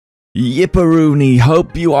Yipperoony,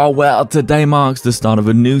 hope you are well. Today marks the start of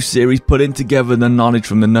a new series putting together the knowledge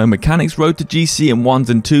from the No Mechanics Road to GC in 1s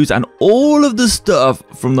and 2s and all of the stuff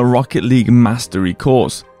from the Rocket League Mastery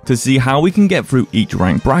course to see how we can get through each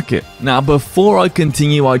rank bracket. Now before I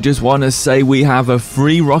continue, I just want to say we have a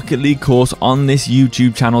free Rocket League course on this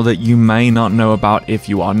YouTube channel that you may not know about if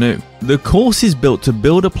you are new. The course is built to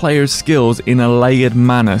build a player's skills in a layered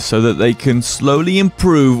manner so that they can slowly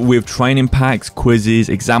improve with training packs, quizzes,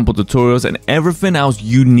 example tutorials, and everything else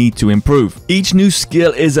you need to improve. Each new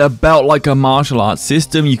skill is a belt like a martial arts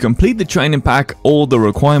system. You complete the training pack, all the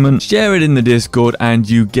requirements, share it in the Discord, and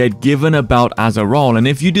you get given a belt as a role. And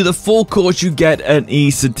if you do the full course, you get an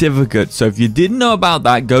e-certificate. So if you didn't know about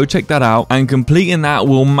that, go check that out. And completing that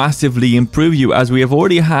will massively improve you, as we have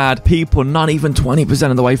already had people not even 20%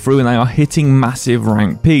 of the way through and they are hitting massive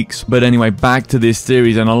rank peaks. But anyway, back to this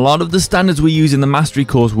series, and a lot of the standards we use in the mastery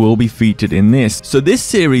course will be featured in this. So this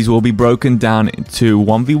series will be broken down into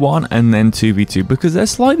 1v1 and then 2v2 because they're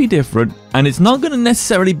slightly different, and it's not going to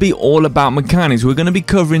necessarily be all about mechanics. We're going to be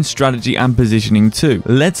covering strategy and positioning too.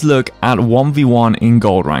 Let's look at 1v1 in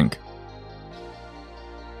gold rank.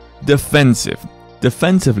 Defensive.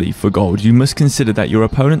 Defensively, for gold, you must consider that your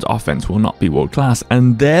opponent's offense will not be world class,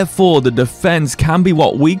 and therefore the defense can be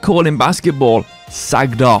what we call in basketball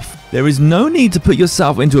sagged off. There is no need to put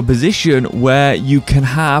yourself into a position where you can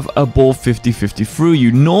have a ball 50-50 through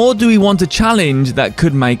you, nor do we want a challenge that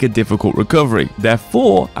could make a difficult recovery.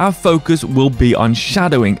 Therefore, our focus will be on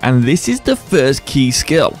shadowing, and this is the first key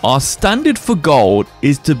skill. Our standard for gold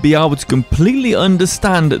is to be able to completely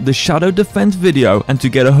understand the shadow defense video and to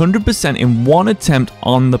get 100% in one attempt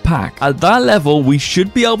on the pack. At that level, we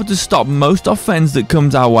should be able to stop most offense that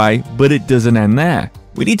comes our way, but it doesn't end there.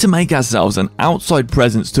 We need to make ourselves an outside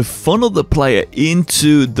presence to funnel the player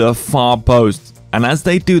into the far post. And as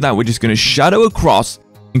they do that, we're just going to shadow across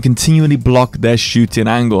and continually block their shooting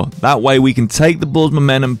angle. That way we can take the ball's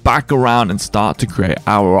momentum back around and start to create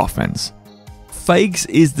our offense. Fakes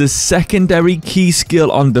is the secondary key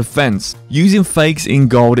skill on defense. Using fakes in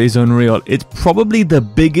gold is unreal. It's probably the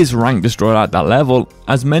biggest rank destroyer at that level,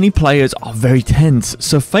 as many players are very tense.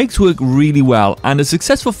 So fakes work really well, and a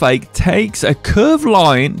successful fake takes a curved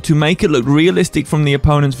line to make it look realistic from the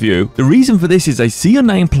opponent's view. The reason for this is they see your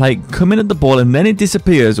nameplate come in at the ball and then it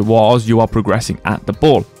disappears whilst you are progressing at the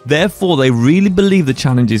ball. Therefore, they really believe the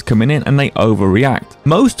challenge is coming in and they overreact.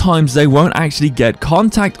 Most times they won't actually get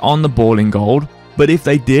contact on the ball in gold, but if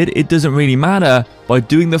they did, it doesn't really matter. By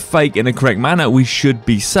doing the fake in a correct manner, we should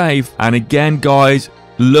be safe. And again, guys,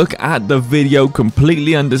 look at the video,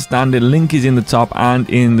 completely understand it. Link is in the top and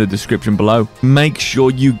in the description below. Make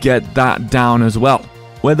sure you get that down as well.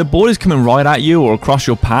 Where the ball is coming right at you or across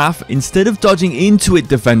your path, instead of dodging into it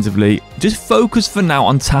defensively, just focus for now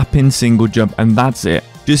on tapping single jump, and that's it.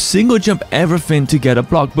 Just single jump everything to get a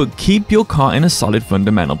block, but keep your car in a solid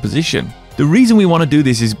fundamental position. The reason we want to do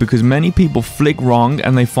this is because many people flick wrong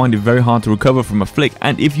and they find it very hard to recover from a flick,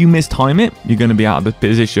 and if you mistime it, you're going to be out of the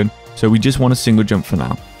position. So we just want to single jump for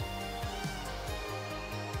now.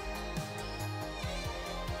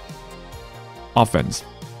 Offense.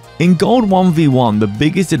 In gold 1v1, the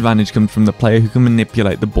biggest advantage comes from the player who can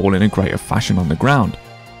manipulate the ball in a greater fashion on the ground.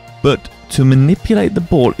 But to manipulate the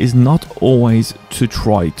ball is not always to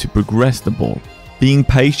try to progress the ball. Being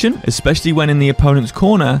patient, especially when in the opponent's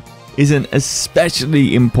corner, is an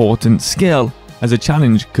especially important skill, as a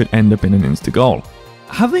challenge could end up in an insta-goal.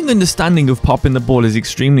 Having understanding of popping the ball is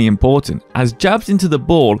extremely important, as jabs into the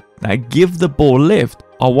ball that give the ball lift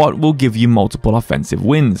are what will give you multiple offensive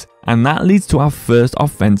wins, and that leads to our first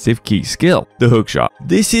offensive key skill, the hook shot.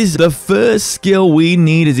 This is the first skill we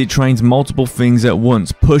need, as it trains multiple things at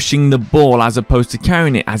once, pushing the ball as opposed to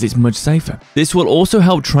carrying it, as it's much safer. This will also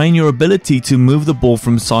help train your ability to move the ball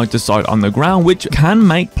from side to side on the ground, which can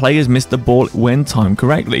make players miss the ball when timed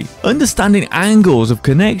correctly. Understanding angles of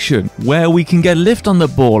connection, where we can get lift on the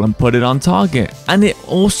ball and put it on target, and it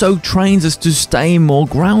also trains us to stay more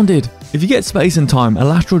grounded. If you get space and time, a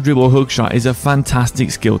lateral dribble hook shot is a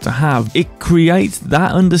fantastic skill to have. It creates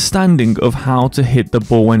that understanding of how to hit the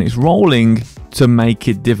ball when it's rolling to make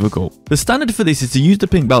it difficult. The standard for this is to use the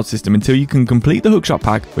pink belt system until you can complete the hookshot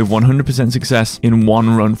pack with 100% success in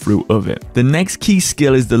one run through of it. The next key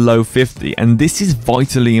skill is the low 50, and this is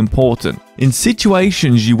vitally important. In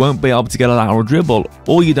situations you won't be able to get a lateral dribble,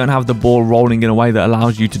 or you don't have the ball rolling in a way that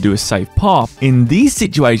allows you to do a safe pop, in these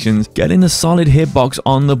situations, getting a solid hitbox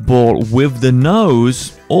on the ball with the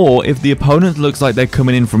nose, or if the opponent looks like they're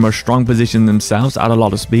coming in from a strong position themselves at a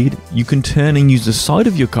lot of speed, you can turn and use the side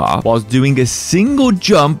of your car whilst doing a single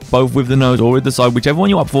jump, both with the nose or with the side, whichever one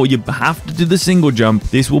you opt for. You have to do the single jump.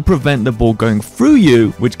 This will prevent the ball going through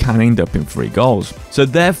you, which can end up in 3 goals. So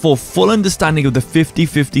therefore, full understanding of the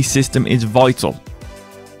 50-50 system is vital.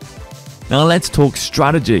 Now let's talk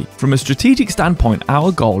strategy. From a strategic standpoint,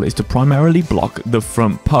 our goal is to primarily block the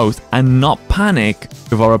front post and not panic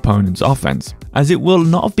with our opponent's offense, as it will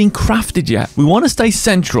not have been crafted yet. We want to stay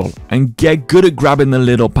central and get good at grabbing the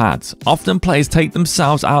little pads. Often players take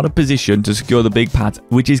themselves out of position to secure the big pads,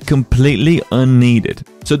 which is completely unneeded.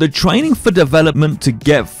 So the training for development to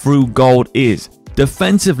get through gold is: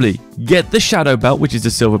 defensively, get the shadow belt, which is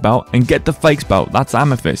the silver belt, and get the fakes belt, that's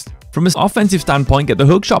amethyst. From an offensive standpoint, get the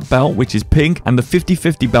hookshot belt, which is pink, and the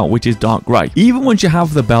 50-50 belt, which is dark grey. Even once you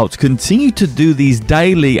have the belts, continue to do these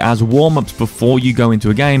daily as warm-ups before you go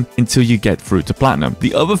into a game until you get through to platinum.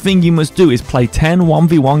 The other thing you must do is play 10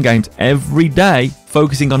 1v1 games every day,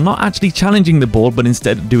 focusing on not actually challenging the ball, but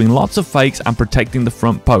instead doing lots of fakes and protecting the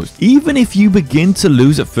front post. Even if you begin to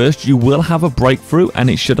lose at first, you will have a breakthrough, and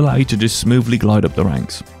it should allow you to just smoothly glide up the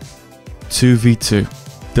ranks.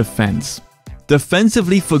 2v2. Defense.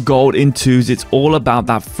 Defensively for gold in 2s, it's all about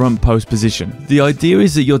that front post position. The idea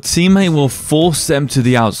is that your teammate will force them to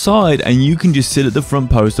the outside and you can just sit at the front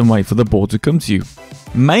post and wait for the ball to come to you.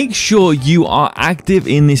 Make sure you are active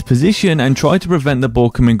in this position and try to prevent the ball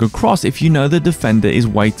coming across if you know the defender is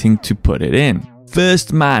waiting to put it in.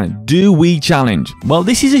 First man, do we challenge? Well,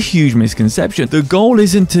 this is a huge misconception. The goal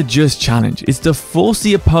isn't to just challenge, it's to force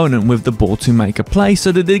the opponent with the ball to make a play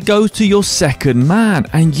so that it goes to your second man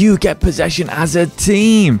and you get possession as a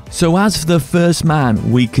team. So as for the first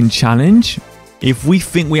man, we can challenge if we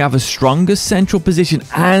think we have a stronger central position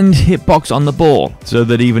and hitbox on the ball, so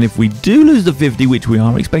that even if we do lose the 50, which we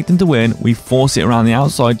are expecting to win, we force it around the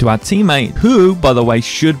outside to our teammate, who, by the way,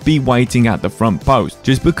 should be waiting at the front post.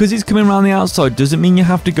 Just because it's coming around the outside doesn't mean you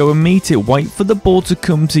have to go and meet it. Wait for the ball to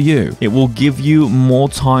come to you. It will give you more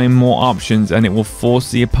time, more options, and it will force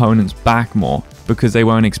the opponents back more because they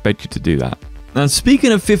won't expect you to do that. Now,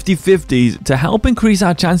 speaking of 50-50s, to help increase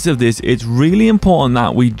our chances of this, it's really important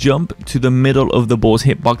that we jump to the middle of the ball's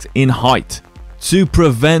hitbox in height to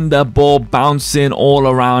prevent the ball bouncing all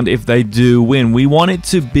around if they do win. We want it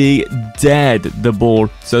to be dead, the ball,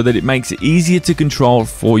 so that it makes it easier to control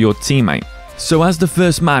for your teammate. So as the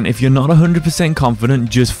first man, if you're not 100%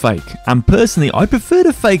 confident, just fake. And personally, I prefer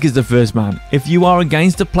to fake as the first man if you are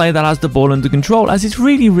against a player that has the ball under control, as it's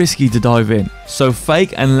really risky to dive in. So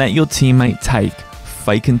fake and let your teammate take.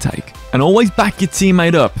 Fake and take. And always back your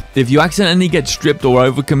teammate up. If you accidentally get stripped or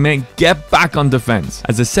overcommit, get back on defense.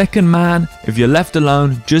 As a second man, if you're left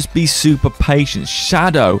alone, just be super patient.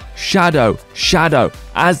 Shadow, shadow, shadow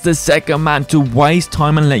as the second man to waste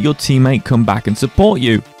time and let your teammate come back and support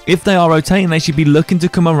you. If they are rotating, they should be looking to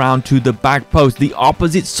come around to the back post, the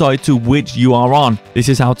opposite side to which you are on. This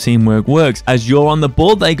is how teamwork works. As you're on the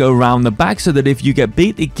ball, they go around the back so that if you get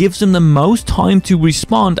beat, it gives them the most time to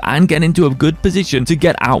respond and get into a good position to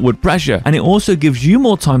get outward pressure. And it also gives you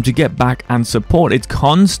more time to get back and support. It's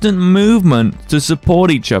constant movement to support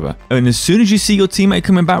each other. And as soon as you see your teammate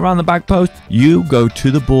coming back around the back post, you go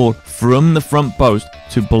to the ball from the front post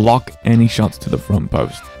to block any shots to the front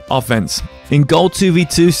post. Offense. In gold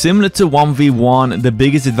 2v2, similar to 1v1, the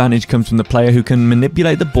biggest advantage comes from the player who can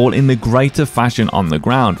manipulate the ball in the greater fashion on the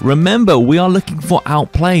ground. Remember, we are looking for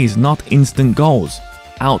outplays, not instant goals.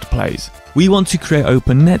 Outplays. We want to create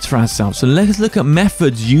open nets for ourselves, so let's look at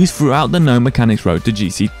methods used throughout the No Mechanics Road to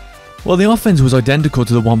GC. Well, the offense was identical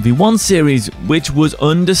to the 1v1 series, which was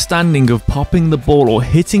understanding of popping the ball or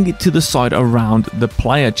hitting it to the side around the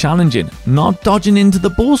player challenging, not dodging into the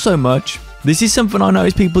ball so much. This is something I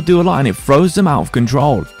notice people do a lot and it throws them out of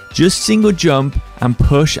control. Just single jump and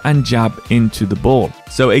push and jab into the ball.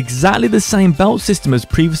 So exactly the same belt system as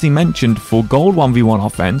previously mentioned for gold 1v1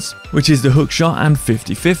 offense, which is the hook shot and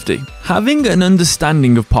 50-50. Having an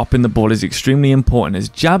understanding of popping the ball is extremely important, as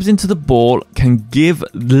jabs into the ball can give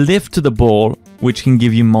lift to the ball, which can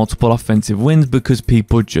give you multiple offensive wins because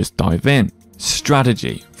people just dive in.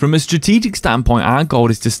 Strategy. From a strategic standpoint, our goal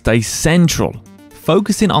is to stay central,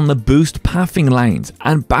 focusing on the boost pathing lanes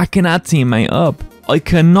and backing our teammate up. I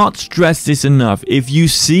cannot stress this enough. If you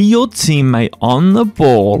see your teammate on the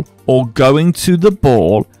ball or going to the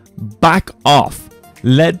ball, back off.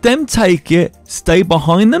 Let them take it, stay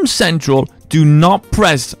behind them central, do not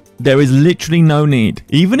press There is literally no need.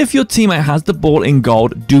 Even if your teammate has the ball in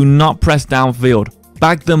gold, do not press downfield.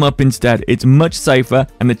 Back them up instead. It's much safer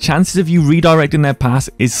and the chances of you redirecting their pass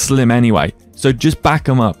is slim anyway. So just back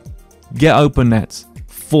them up. Get open nets.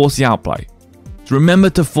 Force the outplay. So remember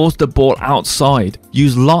to force the ball outside.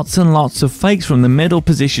 Use lots and lots of fakes from the middle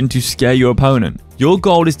position to scare your opponent. Your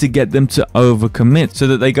goal is to get them to overcommit so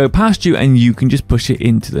that they go past you and you can just push it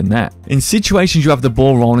into the net. In situations you have the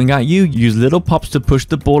ball rolling at you, use little pops to push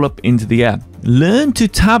the ball up into the air. Learn to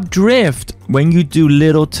tap drift when you do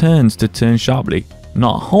little turns to turn sharply.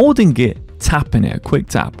 Not holding it, tapping it, a quick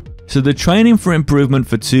tap. So the training for improvement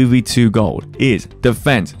for 2v2 gold is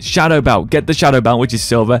defense, shadow belt, get the shadow belt which is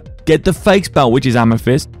silver, get the fakes belt which is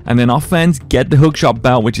amethyst, and then offense, get the hookshot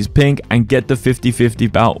belt which is pink, and get the 50-50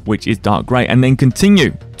 belt which is dark grey, and then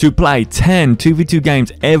continue to play 10 2v2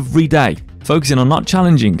 games every day, focusing on not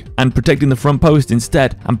challenging and protecting the front post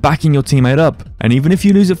instead and backing your teammate up. And even if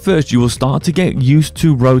you lose at first, you will start to get used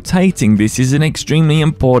to rotating. This is an extremely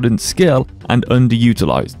important skill and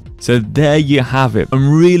underutilized. So there you have it.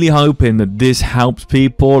 I'm really hoping that this helps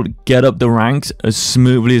people get up the ranks as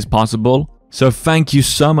smoothly as possible. So thank you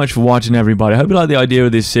so much for watching, everybody. I hope you like the idea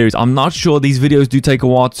of this series. I'm not sure, these videos do take a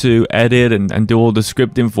while to edit and do all the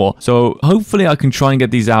scripting for. So hopefully I can try and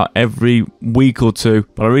get these out every week or two.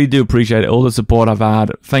 But I really do appreciate it, all the support I've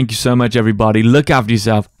had. Thank you so much, everybody. Look after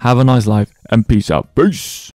yourself. Have a nice life and peace out. Peace.